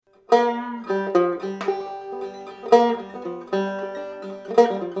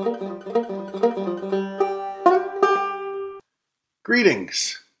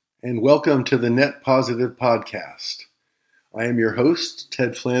Greetings and welcome to the Net Positive Podcast. I am your host,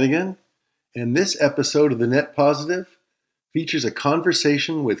 Ted Flanigan, and this episode of the Net Positive features a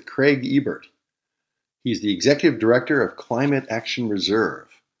conversation with Craig Ebert. He's the Executive Director of Climate Action Reserve,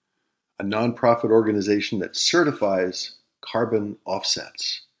 a nonprofit organization that certifies carbon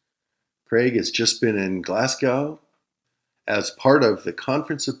offsets. Craig has just been in Glasgow as part of the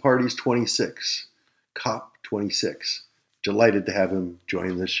Conference of Parties 26, COP26. Delighted to have him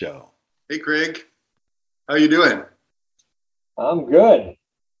join the show. Hey, Craig. How you doing? I'm good.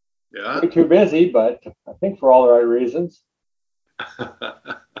 Yeah? Way too busy, but I think for all the right reasons.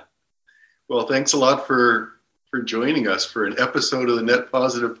 Well, thanks a lot for joining us for an episode of the Net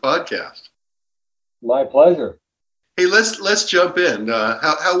Positive Podcast. My pleasure. Hey, let's jump in.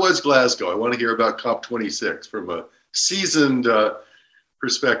 How was Glasgow? I want to hear about COP26 from a seasoned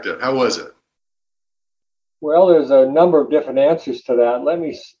perspective. How was it? Well, there's a number of different answers to that. Let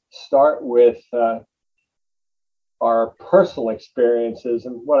me start with our personal experiences.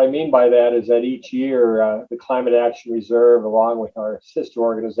 And what I mean by that is that each year, the Climate Action Reserve, along with our sister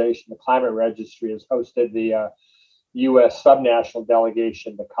organization, the Climate Registry, has hosted the U.S. subnational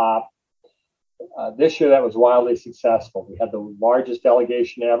delegation to COP. This year, that was wildly successful. We had the largest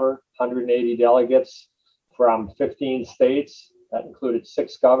delegation ever, 180 delegates from 15 states. That included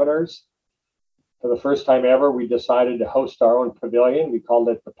 6 governors. For the first time ever, we decided to host our own pavilion. We called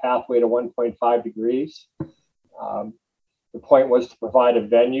it the Pathway to 1.5 Degrees. The point was to provide a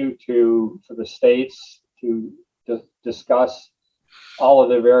venue for the states to discuss all of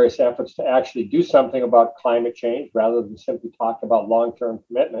their various efforts to actually do something about climate change rather than simply talk about long-term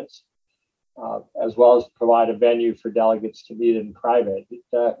commitments, as well as provide a venue for delegates to meet in private.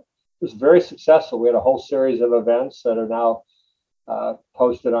 It was very successful. We had a whole series of events that are now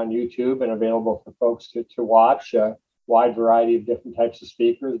posted on YouTube and available for folks to watch. A wide variety of different types of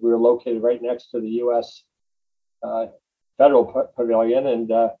speakers. We were located right next to the U.S. Federal Pavilion,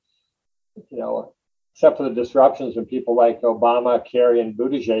 and except for the disruptions when people like Obama, Kerry, and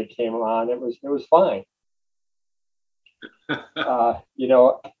Buttigieg came on, it was fine.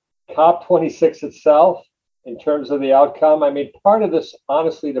 COP26 itself, in terms of the outcome, I mean, part of this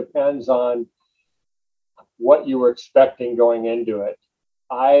honestly depends on what you were expecting going into it.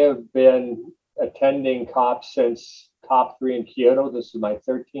 I have been attending COP since COP3 in Kyoto. This is my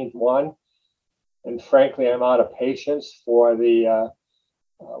 13th one. And frankly, I'm out of patience for the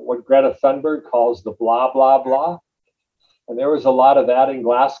what Greta Thunberg calls the blah, blah, blah. And there was a lot of that in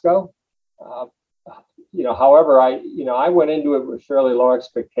Glasgow. However, I went into it with fairly low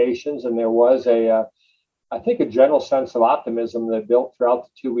expectations, and there was I think a general sense of optimism that built throughout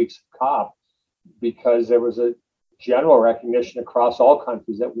the 2 weeks of COP, because there was a general recognition across all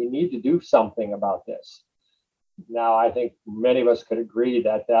countries that we need to do something about this. Now, I think many of us could agree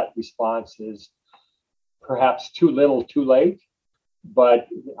that response is perhaps too little, too late, but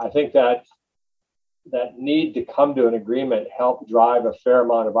I think that need to come to an agreement helped drive a fair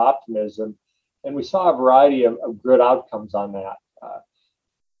amount of optimism, and we saw a variety of good outcomes on that.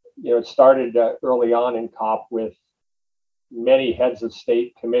 It started early on in COP with many heads of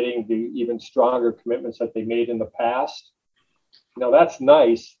state committing to even stronger commitments that they made in the past. That's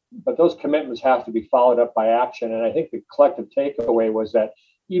nice, but those commitments have to be followed up by action. And I think the collective takeaway was that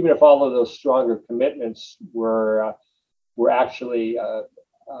even if all of those stronger commitments were actually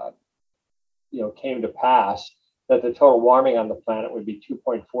came to pass, that the total warming on the planet would be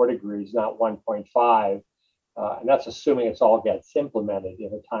 2.4 degrees, not 1.5. And that's assuming it's all gets implemented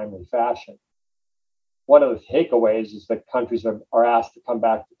in a timely fashion. One of the takeaways is that countries are asked to come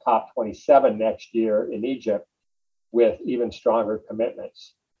back to COP27 next year in Egypt with even stronger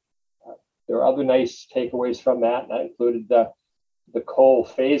commitments. There are other nice takeaways from that, and that included the coal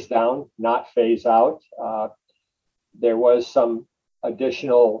phase down, not phase out. There was some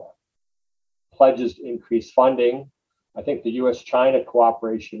additional pledges to increase funding. I think the U.S.-China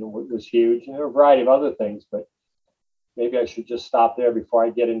cooperation was huge, and there were a variety of other things, but maybe I should just stop there before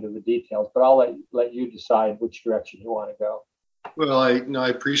I get into the details, but I'll let you decide which direction you want to go. Well, I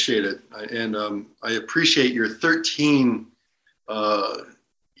appreciate it. And I appreciate your 13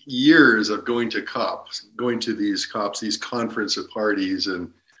 years of going to COPs, going to these COPs, these conference of parties.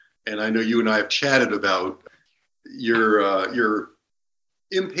 And I know you and I have chatted about your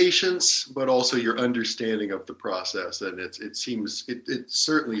impatience, but also your understanding of the process. And it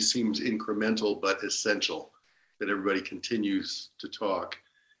certainly seems incremental, but essential that everybody continues to talk.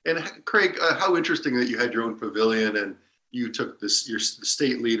 And Craig, how interesting that you had your own pavilion, and you took the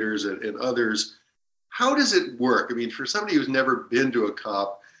state leaders and others. How does it work? I mean, for somebody who's never been to a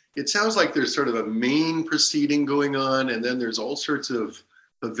COP, it sounds like there's sort of a main proceeding going on, and then there's all sorts of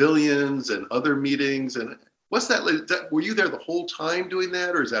pavilions and other meetings. And what's that? Were you there the whole time doing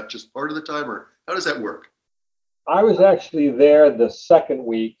that, or is that just part of the time, or how does that work? I was actually there the second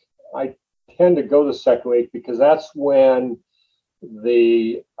week. I tend to go the second week because that's when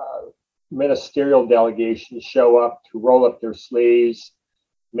the ministerial delegations show up to roll up their sleeves,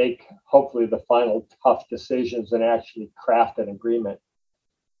 make hopefully the final tough decisions, and actually craft an agreement.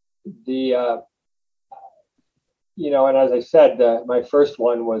 And as I said, my first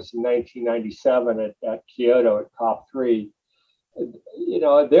one was in 1997 at Kyoto at COP3.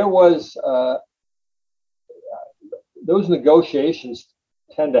 There was those negotiations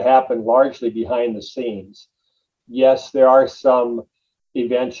tend to happen largely behind the scenes. Yes, there are some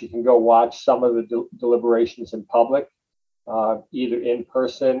events you can go watch some of the deliberations in public, either in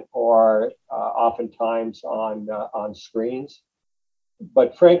person or oftentimes on screens.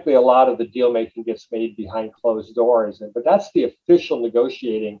 But frankly, a lot of the deal making gets made behind closed doors. But that's the official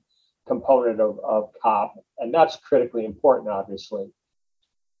negotiating component of COP, and that's critically important, obviously.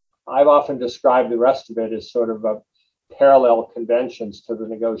 I've often described the rest of it as sort of a parallel conventions to the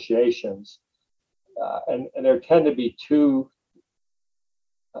negotiations. And there tend to be two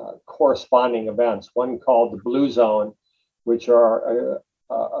corresponding events, one called the Blue Zone, which are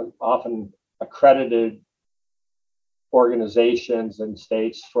often accredited organizations and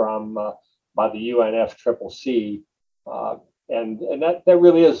states from by the UNFCCC. And that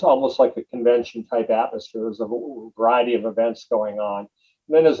really is almost like a convention type atmosphere. There's a variety of events going on.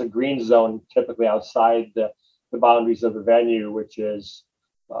 And then there's a green zone, typically outside the boundaries of the venue, which is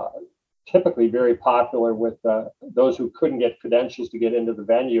typically very popular with those who couldn't get credentials to get into the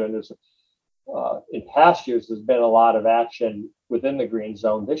venue. And there's in past years, there's been a lot of action within the green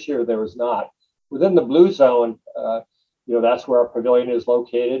zone. This year, there was not. Within the blue zone, that's where our pavilion is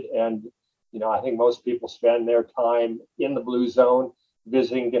located. And, I think most people spend their time in the blue zone,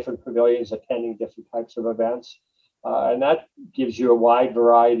 visiting different pavilions, attending different types of events. And that gives you a wide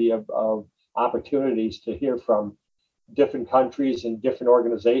variety of opportunities to hear from different countries and different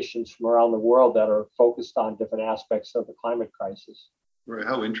organizations from around the world that are focused on different aspects of the climate crisis. Right.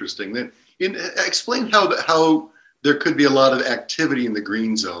 How interesting. Then, explain how there could be a lot of activity in the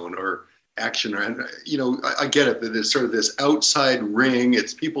green zone or action. I get it that it's sort of this outside ring.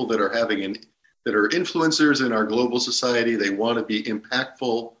 It's people that are that are influencers in our global society. They want to be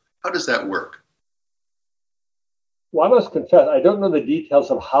impactful. How does that work? Well, I must confess, I don't know the details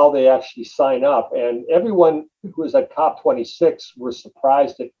of how they actually sign up. And everyone who was at COP26 were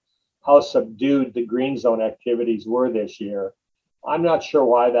surprised at how subdued the green zone activities were this year. I'm not sure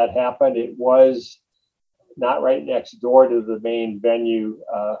why that happened. It was not right next door to the main venue,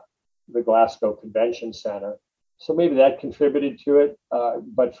 the Glasgow Convention Center. So maybe that contributed to it.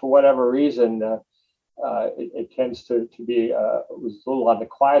 But for whatever reason, it tends to be, it was a little on the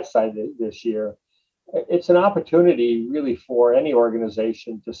quiet side this year. It's an opportunity really for any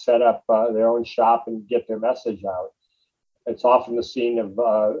organization to set up their own shop and get their message out. It's often the scene of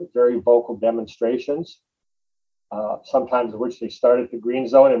very vocal demonstrations, sometimes of which they start at the green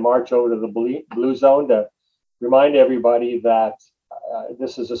zone and march over to the blue zone to remind everybody that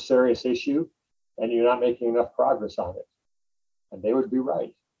this is a serious issue and you're not making enough progress on it. And they would be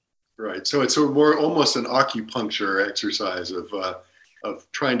right. Right. So it's more almost an acupuncture exercise of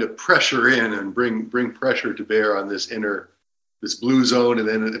trying to pressure in and bring pressure to bear on this blue zone, and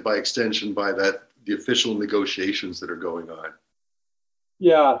then by extension by the official negotiations that are going on.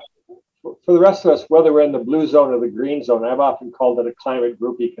 Yeah. For the rest of us, whether we're in the blue zone or the green zone, I've often called it a climate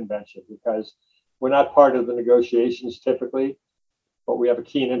groupie convention because we're not part of the negotiations typically, but we have a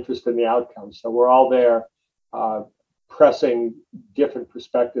keen interest in the outcome. So we're all there pressing different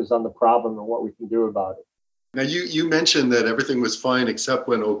perspectives on the problem and what we can do about it. Now, you mentioned that everything was fine except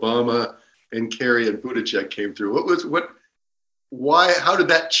when Obama and Kerry and Buttigieg came through. How did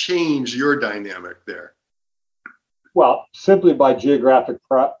that change your dynamic there? Well, simply by geographic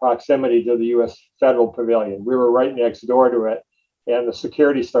proximity to the U.S. federal pavilion. We were right next door to it, and the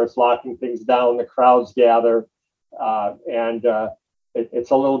security starts locking things down. The crowds gather, and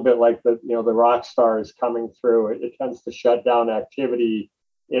it's a little bit like the rock stars coming through. It tends to shut down activity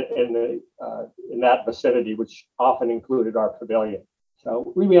in that vicinity, which often included our pavilion.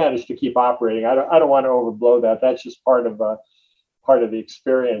 So we managed to keep operating. I don't want to overblow that. That's just part of the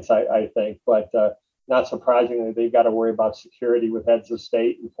experience, I think. But not surprisingly, they've got to worry about security with heads of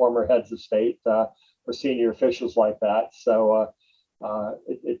state and former heads of state or senior officials like that. So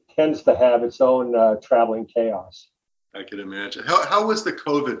it tends to have its own traveling chaos. I can imagine. How was the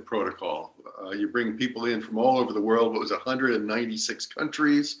COVID protocol? You bring people in from all over the world. What was 196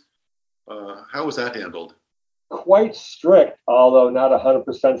 countries? How was that handled? Quite strict, although not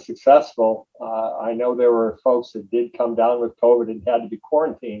 100% successful. I know there were folks that did come down with COVID and had to be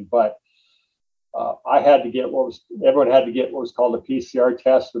quarantined, but I had to get everyone had to get what was called a PCR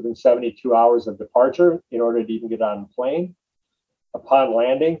test within 72 hours of departure in order to even get on the plane. Upon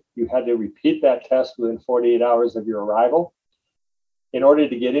landing, you had to repeat that test within 48 hours of your arrival. In order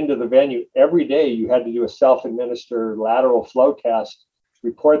to get into the venue, every day you had to do a self-administered lateral flow test,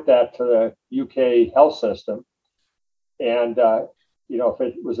 report that to the UK health system. And, if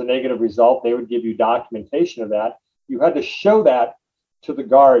it was a negative result, they would give you documentation of that. You had to show that to the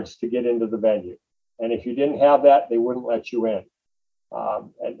guards to get into the venue. And if you didn't have that, they wouldn't let you in.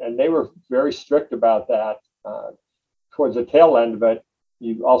 And they were very strict about that. Towards the tail end of it,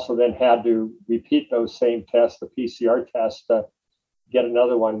 you also then had to repeat those same tests, the PCR test, to get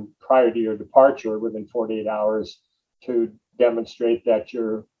another one prior to your departure within 48 hours to demonstrate that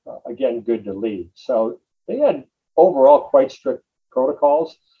you're, again, good to leave. So they had overall quite strict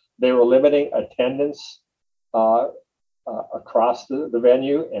protocols. They were limiting attendance across the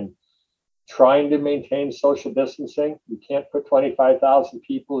venue and trying to maintain social distancing. You can't put 25,000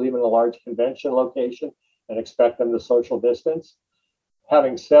 people, even a large convention location, and expect them to social distance.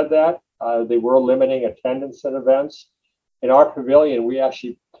 Having said that, they were limiting attendance at events. In our pavilion, we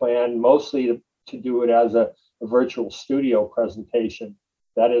actually planned mostly to do it as a virtual studio presentation.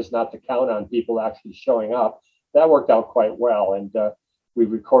 That is, not to count on people actually showing up. That worked out quite well, and we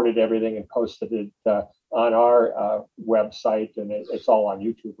recorded everything and posted it on our website, and it's all on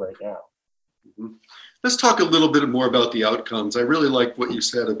YouTube right now. Mm-hmm. Let's talk a little bit more about the outcomes. I really like what you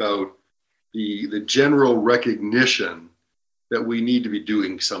said about the general recognition that we need to be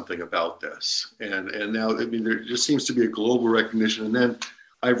doing something about this. And now, I mean, there just seems to be a global recognition. And then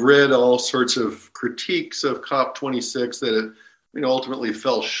I've read all sorts of critiques of COP26 that it ultimately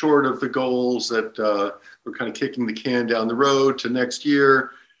fell short of the goals, that we're kind of kicking the can down the road to next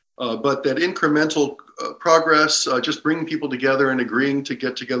year. But that incremental progress, just bringing people together and agreeing to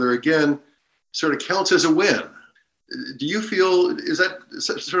get together again, sort of counts as a win. Do you feel, is that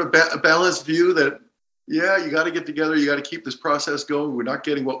sort of a balanced view that, yeah, you got to get together, you got to keep this process going. We're not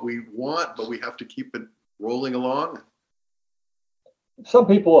getting what we want, but we have to keep it rolling along? Some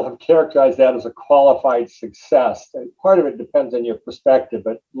people have characterized that as a qualified success. Part of it depends on your perspective,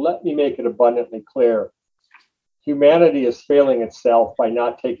 but let me make it abundantly clear. Humanity is failing itself by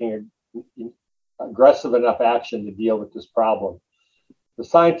not taking aggressive enough action to deal with this problem. The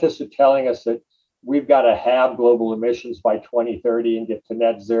scientists are telling us that we've got to have global emissions by 2030 and get to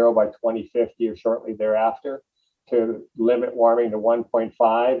net zero by 2050 or shortly thereafter to limit warming to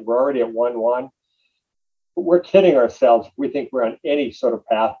 1.5. We're already at 1.1. We're kidding ourselves if we think we're on any sort of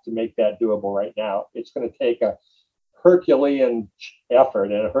path to make that doable right now. It's going to take a Herculean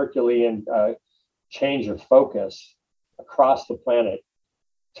effort and a Herculean change of focus across the planet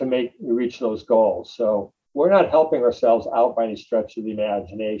to reach those goals. So we're not helping ourselves out by any stretch of the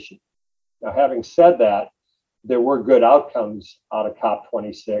imagination. Now, having said that, there were good outcomes out of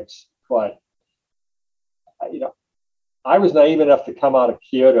COP26, but I was naive enough to come out of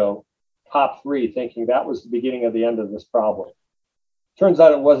Kyoto, COP3, thinking that was the beginning of the end of this problem. Turns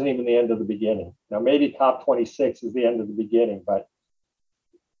out it wasn't even the end of the beginning. Now, maybe COP26 is the end of the beginning, but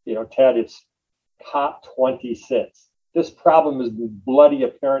Ted, it's COP26. This problem has been bloody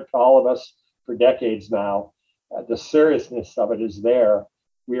apparent to all of us for decades now. The seriousness of it is there.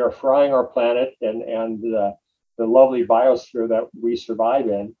 We are frying our planet and the lovely biosphere that we survive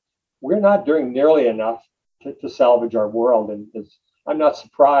in. We're not doing nearly enough to salvage our world. And I'm not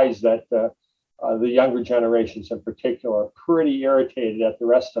surprised that the younger generations in particular are pretty irritated at the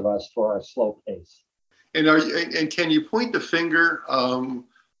rest of us for our slow pace. And can you point the finger?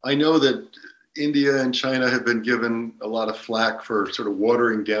 I know that India and China have been given a lot of flack for sort of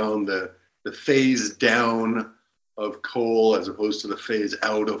watering down the phase down of coal as opposed to the phase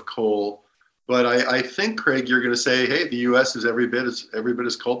out of coal. But I think, Craig, you're going to say, hey, the U.S. is every bit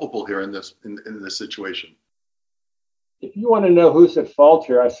as culpable here in this situation. If you want to know who's at fault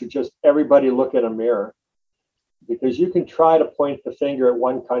here, I suggest everybody look at a mirror, because you can try to point the finger at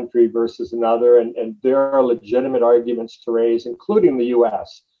one country versus another, and there are legitimate arguments to raise, including the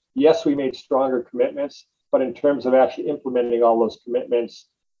U.S. Yes, we made stronger commitments, but in terms of actually implementing all those commitments,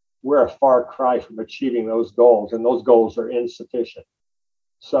 we're a far cry from achieving those goals, and those goals are insufficient.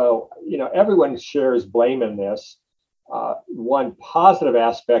 So, everyone shares blame in this. One positive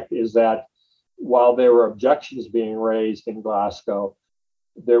aspect is that while there were objections being raised in Glasgow,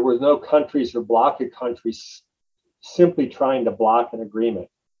 there were no countries or bloc of countries simply trying to block an agreement.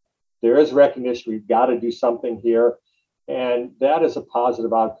 There is recognition we've got to do something here, and that is a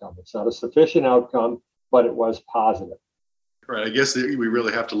positive outcome. It's not a sufficient outcome, but it was positive. Right. I guess we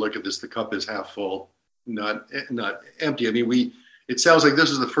really have to look at this. The cup is half full, not empty. I mean, it sounds like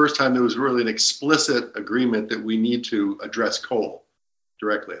this is the first time there was really an explicit agreement that we need to address coal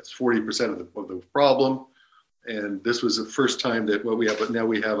directly. It's 40% of the problem. And this was the first time that what we have, but now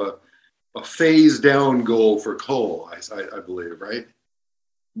we have a phase down goal for coal, I believe, right?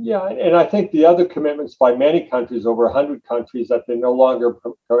 Yeah, and I think the other commitments by many countries, over 100 countries, that they're no longer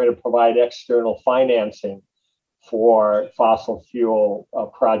going to provide external financing for fossil fuel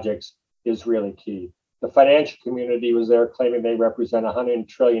projects is really key. The financial community was there claiming they represent $100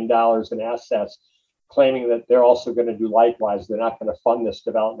 trillion in assets, claiming that they're also going to do likewise. They're not going to fund this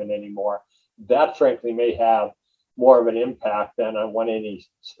development anymore. That, frankly, may have more of an impact than on what any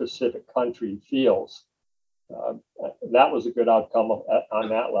specific country feels. That was a good outcome on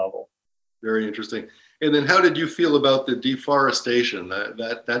that level. Very interesting. And then how did you feel about the deforestation?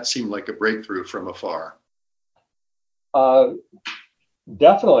 That seemed like a breakthrough from afar.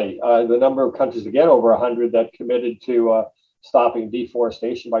 Definitely. The number of countries, again, over 100 that committed to stopping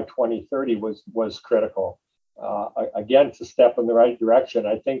deforestation by 2030 was critical. Again, it's a step in the right direction.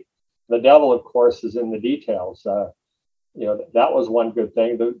 I think the devil, of course, is in the details. That was one good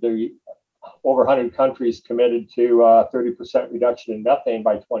thing. The over 100 countries committed to 30% reduction in methane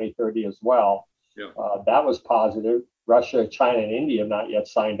by 2030 as well. Yeah. That was positive. Russia, China, and India have not yet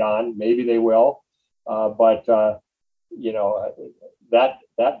signed on. Maybe they will, but that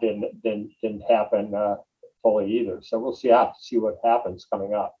didn't happen fully either. So we'll have to see what happens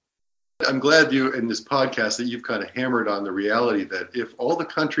coming up. I'm glad you, in this podcast, that you've kind of hammered on the reality that if all the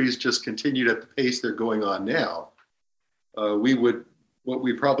countries just continued at the pace they're going on now,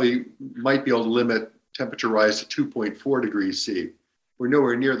 we probably might be able to limit temperature rise to 2.4 degrees C. We're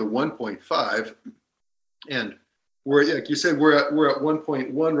nowhere near the 1.5, and we're, like you said, we're at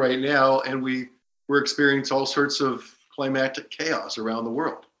 1.1 right now, and we're experiencing all sorts of climatic chaos around the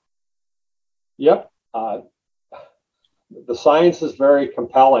world. Yep. The science is very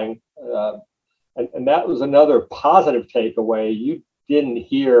compelling. And that was another positive takeaway. You didn't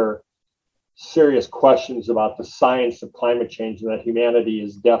hear serious questions about the science of climate change and that humanity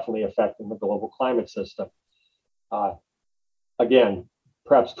is definitely affecting the global climate system. Again,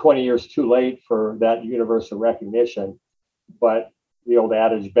 perhaps 20 years too late for that universal recognition, but the old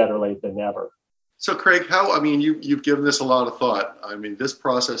adage, better late than never. So, Craig, you've given this a lot of thought. I mean, this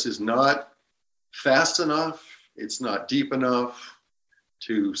process is not fast enough. It's not deep enough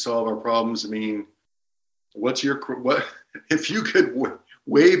to solve our problems. I mean, what if you could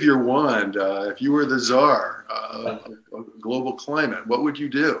wave your wand, if you were the czar of global climate, what would you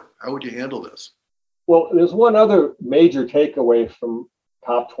do? How would you handle this? Well, there's one other major takeaway from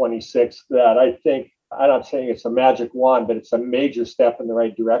COP26 that I think, I'm not saying it's a magic wand, but it's a major step in the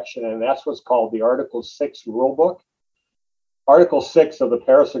right direction. And that's what's called the Article 6 rulebook. Article 6 of the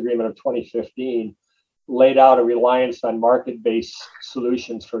Paris Agreement of 2015 laid out a reliance on market-based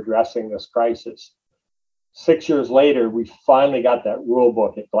solutions for addressing this crisis. 6 years later, we finally got that rule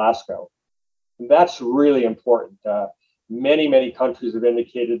book at Glasgow. And that's really important. Many countries have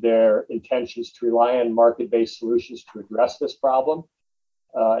indicated their intentions to rely on market-based solutions to address this problem.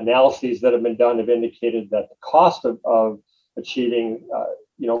 Analyses that have been done have indicated that the cost of achieving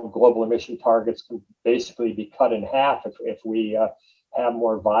global emission targets can basically be cut in half if we have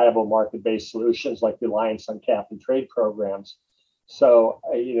more viable market-based solutions like reliance on cap and trade programs. So,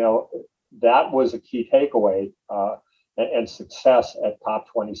 that was a key takeaway and success at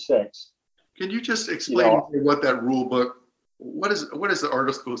COP26. Can you just explain what that rule book, what is the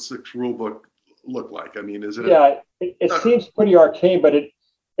Article 6 rule book look like? I mean, is it? Yeah, it seems pretty arcane, but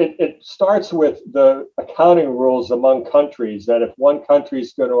it starts with the accounting rules among countries that if one country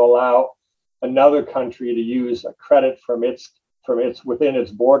is going to allow another country to use a credit from its within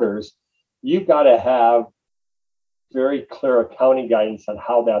its borders, you've got to have very clear accounting guidance on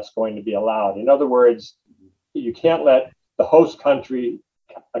how that's going to be allowed. In other words, you can't let the host country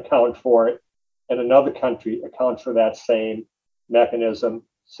account for it and another country account for that same mechanism,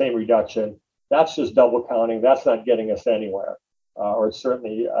 same reduction. That's just double counting. That's not getting us anywhere, or it's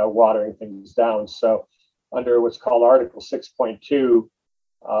certainly watering things down. So under what's called Article 6.2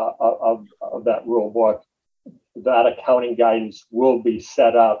 of that rule book, that accounting guidance will be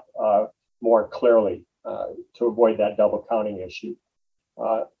set up more clearly to avoid that double counting issue.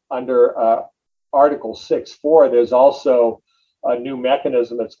 Under Article 6.4, there's also a new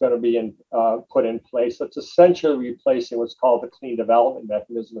mechanism that's going to be put in place that's essentially replacing what's called the Clean Development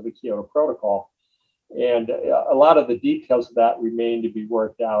Mechanism of the Kyoto Protocol. And a lot of the details of that remain to be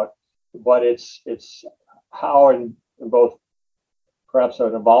worked out. But it's how in both perhaps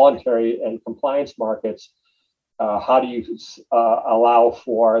in the voluntary and compliance markets, how do you allow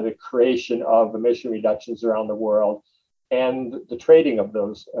for the creation of emission reductions around the world and the trading of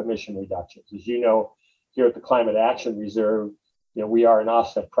those emission reductions? As you know, here at the Climate Action Reserve, we are an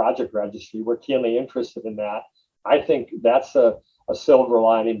offset project registry. We're keenly interested in that. I think that's a silver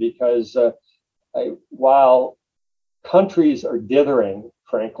lining because while countries are dithering,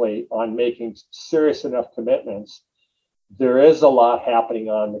 frankly, on making serious enough commitments, there is a lot happening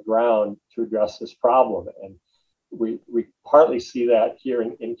on the ground to address this problem. And we partly see that here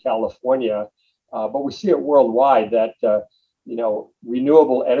in California, but we see it worldwide that,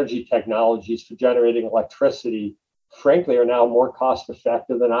 renewable energy technologies for generating electricity, frankly, are now more cost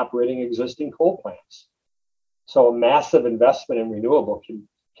effective than operating existing coal plants. So a massive investment in renewable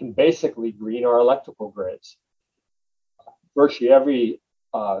can basically green our electrical grids. Virtually every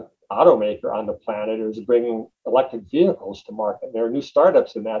automaker on the planet is bringing electric vehicles to market. There are new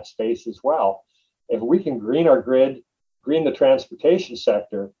startups in that space as well. If we can green our grid, green the transportation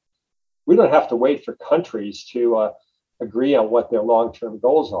sector, we don't have to wait for countries to agree on what their long-term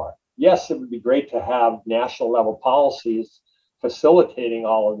goals are. Yes, it would be great to have national level policies facilitating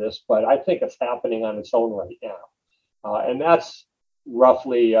all of this, but I think it's happening on its own right now. And that's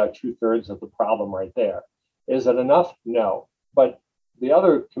roughly 2/3 of the problem right there. Is it enough? No. But the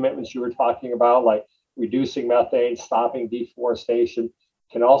other commitments you were talking about, like reducing methane, stopping deforestation,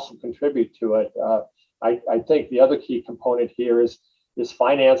 can also contribute to it. I think the other key component here is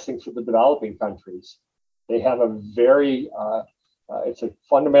financing for the developing countries. They have a very, it's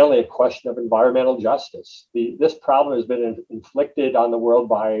fundamentally a question of environmental justice. This problem has been inflicted on the world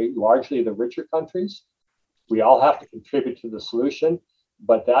by largely the richer countries. We all have to contribute to the solution,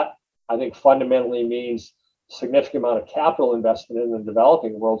 but that, I think, fundamentally means significant amount of capital investment in the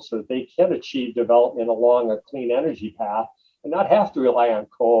developing world so that they can achieve development along a clean energy path and not have to rely on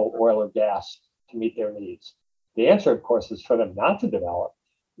coal, oil, or gas to meet their needs. The answer, of course, is for them not to develop.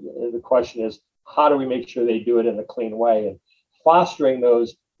 The question is, how do we make sure they do it in a clean way? And fostering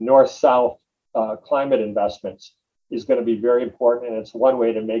those north-south climate investments is going to be very important, and it's one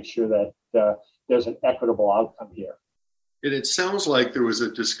way to make sure that there's an equitable outcome here. And it sounds like there was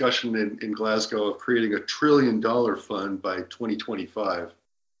a discussion in Glasgow of creating $1 trillion fund by 2025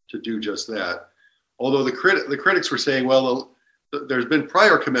 to do just that. Although the critics were saying, well, there's been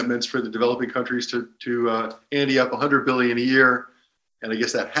prior commitments for the developing countries to ante up $100 billion a year, and I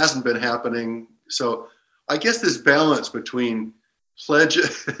guess that hasn't been happening. So I guess this balance between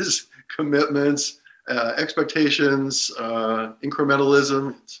pledges, commitments, expectations,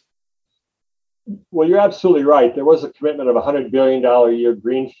 incrementalism. Well, you're absolutely right. There was a commitment of $100 billion a year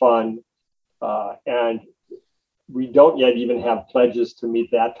green fund, and we don't yet even have pledges to meet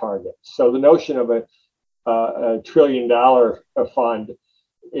that target. So the notion of a $1 trillion fund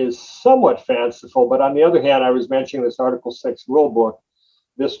is somewhat fanciful. But on the other hand, I was mentioning this Article 6 rule book.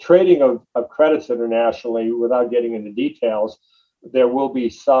 This trading of credits internationally, without getting into details, there will be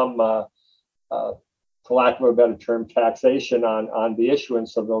some, for lack of a better term, taxation on the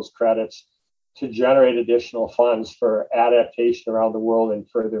issuance of those credits to generate additional funds for adaptation around the world and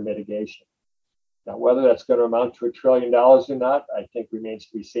further mitigation. Now, whether that's going to amount to $1 trillion or not, I think remains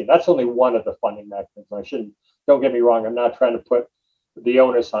to be seen. That's only one of the funding mechanisms. Don't get me wrong, I'm not trying to put the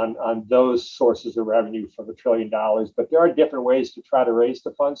onus on those sources of revenue for the $1 trillion, but there are different ways to try to raise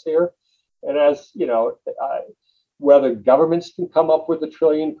the funds here. And as you know, whether governments can come up with $1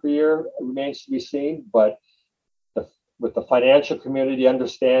 trillion per year remains to be seen, but with the financial community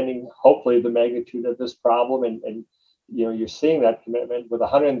understanding, hopefully, the magnitude of this problem, and you're seeing that commitment with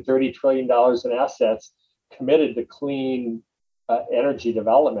 $130 trillion in assets committed to clean energy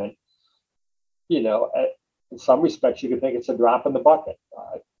development. In some respects, you could think it's a drop in the bucket.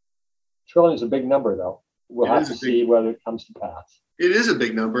 Trillion is a big number, though. We'll have to see whether it comes to pass. It is a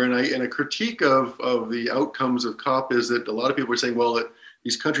big number, and a critique of the outcomes of COP is that a lot of people are saying, well, that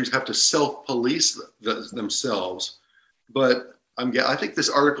these countries have to self-police themselves. But I think this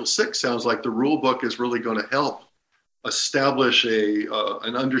Article 6 sounds like the rule book is really going to help establish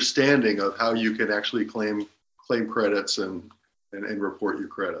an understanding of how you can actually claim credits and report your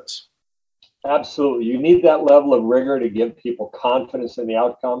credits. Absolutely. You need that level of rigor to give people confidence in the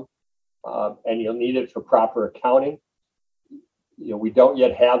outcome, and you'll need it for proper accounting. We don't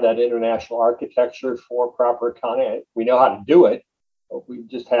yet have that international architecture for proper accounting. We know how to do it, but we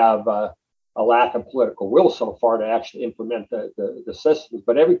just have a lack of political will so far to actually implement the systems.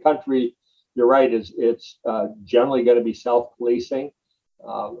 But every country, you're right, it's generally going to be self-policing.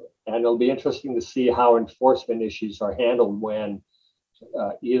 And it'll be interesting to see how enforcement issues are handled when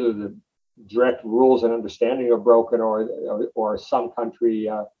either the direct rules and understanding are broken, or some country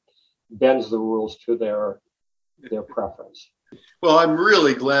bends the rules to their preference. Well, I'm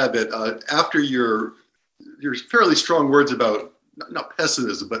really glad that after your fairly strong words about not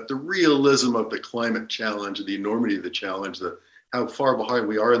pessimism, but the realism of the climate challenge, the enormity of the challenge, how far behind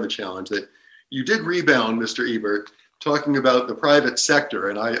we are in the challenge, that you did rebound, Mr. Ebert, talking about the private sector.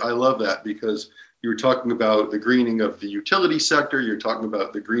 And I love that, because you were talking about the greening of the utility sector. You're talking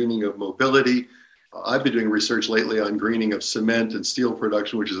about the greening of mobility. I've been doing research lately on greening of cement and steel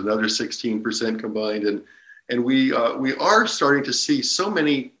production, which is another 16% combined. And we are starting to see so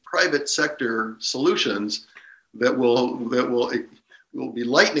many private sector solutions that will be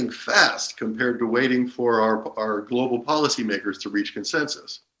lightning fast compared to waiting for our global policymakers to reach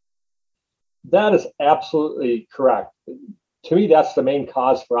consensus. That is absolutely correct. To me, that's the main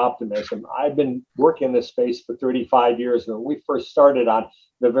cause for optimism. I've been working in this space for 35 years. When we first started on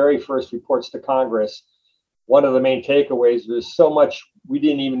the very first reports to Congress, one of the main takeaways was so much we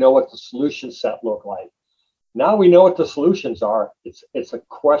didn't even know what the solution set looked like. Now we know what the solutions are. It's a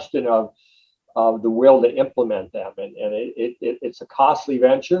question of the will to implement them, and it's a costly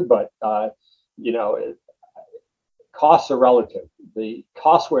venture, but costs are relative. The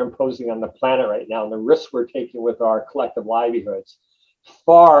costs we're imposing on the planet right now and the risks we're taking with our collective livelihoods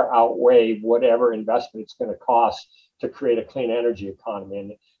far outweigh whatever investment it's going to cost to create a clean energy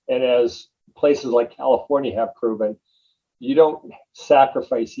economy. And as places like California have proven, you don't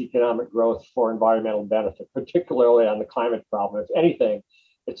sacrifice economic growth for environmental benefit, particularly on the climate problem. If anything,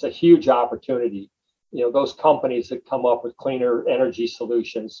 it's a huge opportunity. Those companies that come up with cleaner energy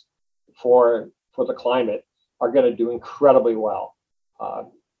solutions for the climate are going to do incredibly well.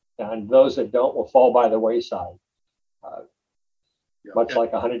 And those that don't will fall by the wayside. Much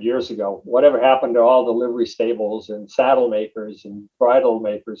like 100 years ago. Whatever happened to all the livery stables and saddle makers and bridle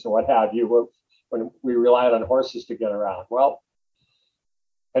makers and what have you, when we relied on horses to get around? Well,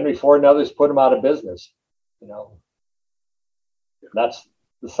 Henry Ford and others put them out of business. That's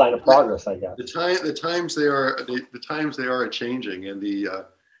the sign of progress, I guess. The times they are changing, and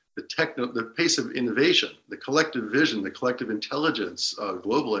the pace of innovation, the collective vision, the collective intelligence,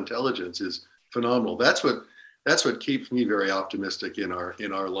 global intelligence is phenomenal. That's what keeps me very optimistic in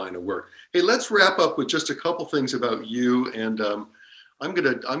our line of work. Hey, let's wrap up with just a couple things about you. And I'm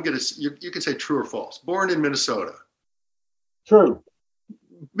gonna you can say true or false. Born in Minnesota. True.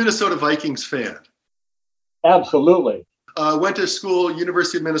 Minnesota Vikings fan. Absolutely. Went to school,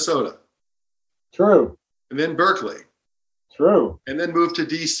 University of Minnesota. True. And then Berkeley. True. And then moved to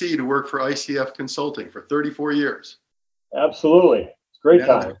DC to work for ICF Consulting for 34 years. Absolutely. It's a great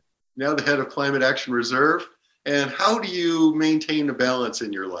time. Now the head of Climate Action Reserve. And how do you maintain a balance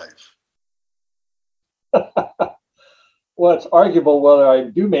in your life? Well, it's arguable whether I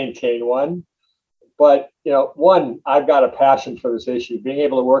do maintain one. But, one, I've got a passion for this issue. Being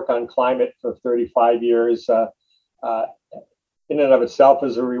able to work on climate for 35 years in and of itself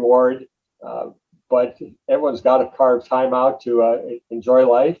is a reward. But everyone's got to carve time out to enjoy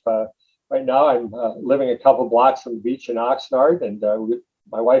life. Right now, I'm living a couple blocks from the beach in Oxnard, and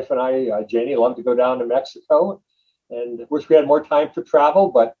my wife and I, Janie, love to go down to Mexico, and wish we had more time to travel.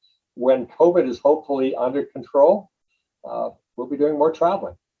 But when COVID is hopefully under control, we'll be doing more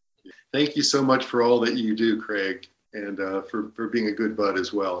traveling. Thank you so much for all that you do, Craig, and for being a good bud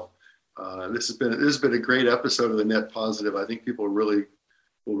as well. This has been a great episode of the Net Positive. I think people will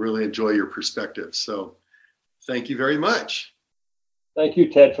really enjoy your perspective. So thank you very much. Thank you,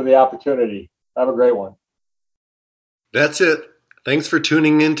 Ted, for the opportunity. Have a great one. That's it. Thanks for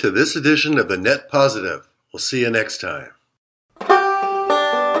tuning in to this edition of the Net Positive. We'll see you next time.